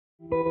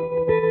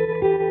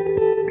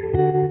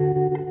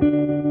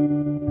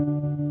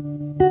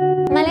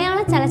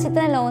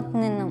ചലച്ചിത്ര ലോകത്തു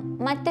നിന്നും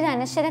മറ്റൊരു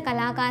അനശ്വര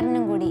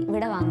കലാകാരനും കൂടി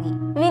വിടവാങ്ങി.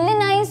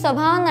 വില്ലനായും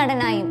സ്വഭാവ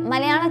നടനായും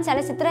മലയാള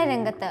ചലച്ചിത്ര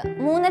രംഗത്ത്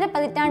 3.5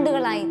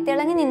 പതിറ്റാണ്ടുകളായി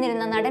തിളങ്ങി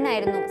നിന്നിരുന്ന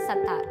നടനായിരുന്നു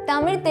സത്താർ.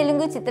 തമിഴ്,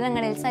 തെലുങ്കു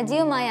ചിത്രങ്ങളിൽ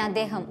സജീവമായ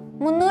അദ്ദേഹം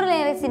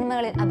 300-ലേറെ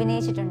സിനിമകളിൽ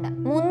അഭിനയിച്ചിട്ടുണ്ട്.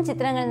 3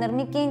 ചിത്രങ്ങൾ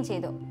നിർമ്മിക്കുകയും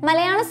ചെയ്തു.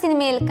 മലയാള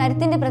സിനിമയിൽ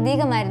കരുത്തിന്റെ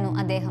പ്രതീകമായിരുന്നു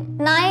അദ്ദേഹം.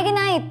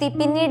 നായകനായി എത്തി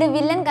പിന്നീട്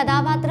വില്ലൻ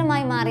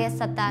കഥാപാത്രമായി മാറിയ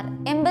സത്താർ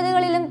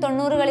 80കളിലും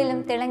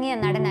 90കളിലും തിളങ്ങിയ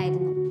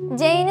നടനായിരുന്നു.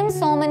 ജയനും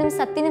സോമനും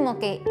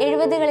സത്യനുമൊക്കെ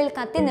 70കളിൽ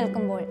കത്തി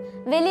നിൽക്കുമ്പോൾ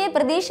വലിയ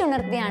പ്രതീക്ഷ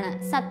ഉണർത്തിയാണ്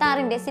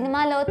സത്താറിന്റെ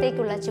സിനിമാ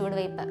ലോകത്തേക്കുള്ള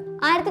ചുവടുവയ്പ്.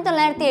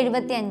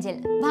 1975-ൽ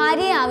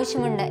ഭാര്യയെ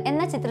ആവശ്യമുണ്ട്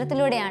എന്ന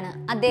ചിത്രത്തിലൂടെയാണ്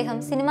അദ്ദേഹം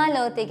സിനിമാ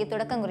ലോകത്തേക്ക്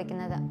തുടക്കം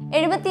കുറിക്കുന്നത്.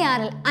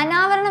 76-ൽ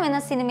അനാവരണം എന്ന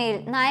സിനിമയിൽ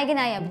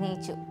നായകനായി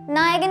അഭിനയിച്ചു.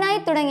 നായകനായി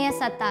തുടങ്ങിയ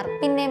സത്താർ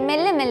പിന്നെ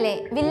മെല്ലെ മെല്ലെ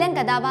വില്ലൻ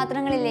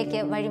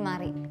കഥാപാത്രങ്ങളിലേക്ക്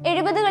വഴിമാറി.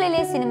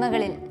 70കളിലെ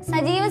സിനിമകളിൽ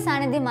സജീവ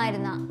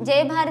സാന്നിധ്യമായിരുന്ന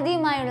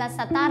ജയഭാരതിയുമായുള്ള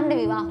സത്താറിന്റെ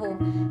വിവാഹവും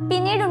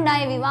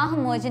പിന്നീടുണ്ടായ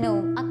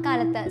വിവാഹമോചനവും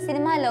അക്കാലത്ത്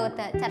സിനിമാ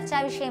ലോകത്ത് ചർച്ചാ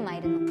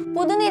വിഷയമായിരുന്നു.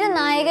 പുതുനിര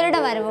നായകരുടെ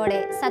വരവോടെ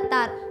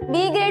സത്താർ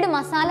ബി ഗ്രേഡ്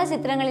മസാല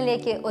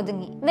ചിത്രങ്ങളിലേക്ക്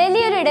ഒതുങ്ങി.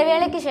 വലിയൊരു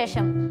ഇടവേളയ്ക്ക്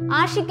ശേഷം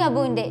ആഷിഖ്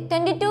അബുവിന്റെ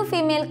 22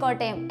 ഫീമെയിൽ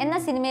കോട്ടയം എന്ന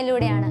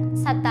സിനിമയിലൂടെയാണ്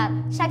സത്താർ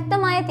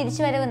ശക്തമായ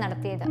തിരിച്ചുവരവ്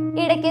നടത്തിയത്.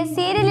 ഇടയ്ക്ക്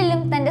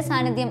സീരിയലിലും തന്റെ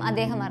സാന്നിധ്യം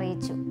അദ്ദേഹം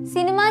അറിയിച്ചു.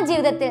 സിനിമാ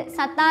ജീവിതത്തിൽ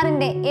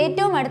സത്താറിന്റെ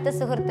ഏറ്റവും അടുത്ത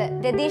സുഹൃത്ത്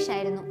രതീഷ്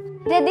ആയിരുന്നു.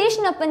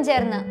 രതീഷിനൊപ്പം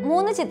ചേർന്ന്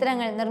 3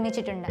 ചിത്രങ്ങൾ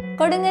നിർമ്മിച്ചിട്ടുണ്ട്.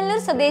 കൊടുങ്ങല്ലൂർ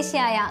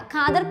സ്വദേശിയായ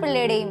ഖാദർ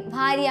പിള്ളയുടെയും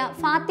ഭാര്യ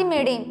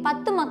ഫാത്തിമയുടെയും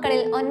 10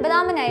 മക്കളിൽ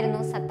 9ാമനായിരുന്നു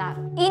സത്താർ.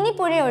 ഇനി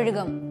പുഴ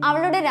ഒഴുകും,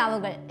 അവളുടെ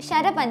രാവുകൾ,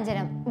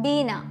 ശരപഞ്ചരം,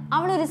 ബീന,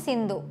 അവളൊരു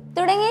സിന്ധു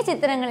തുടങ്ങിയ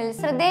ചിത്രങ്ങളിൽ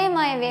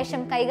ശ്രദ്ധേയമായ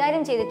വേഷം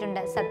കൈകാര്യം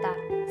ചെയ്തിട്ടുണ്ട് സത്താർ.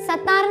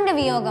 സത്താറിന്റെ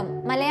വിയോഗം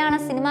മലയാള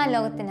സിനിമാ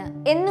ലോകത്തിന്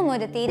എന്നും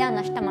ഒരു തീരാ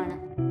നഷ്ടമാണ്.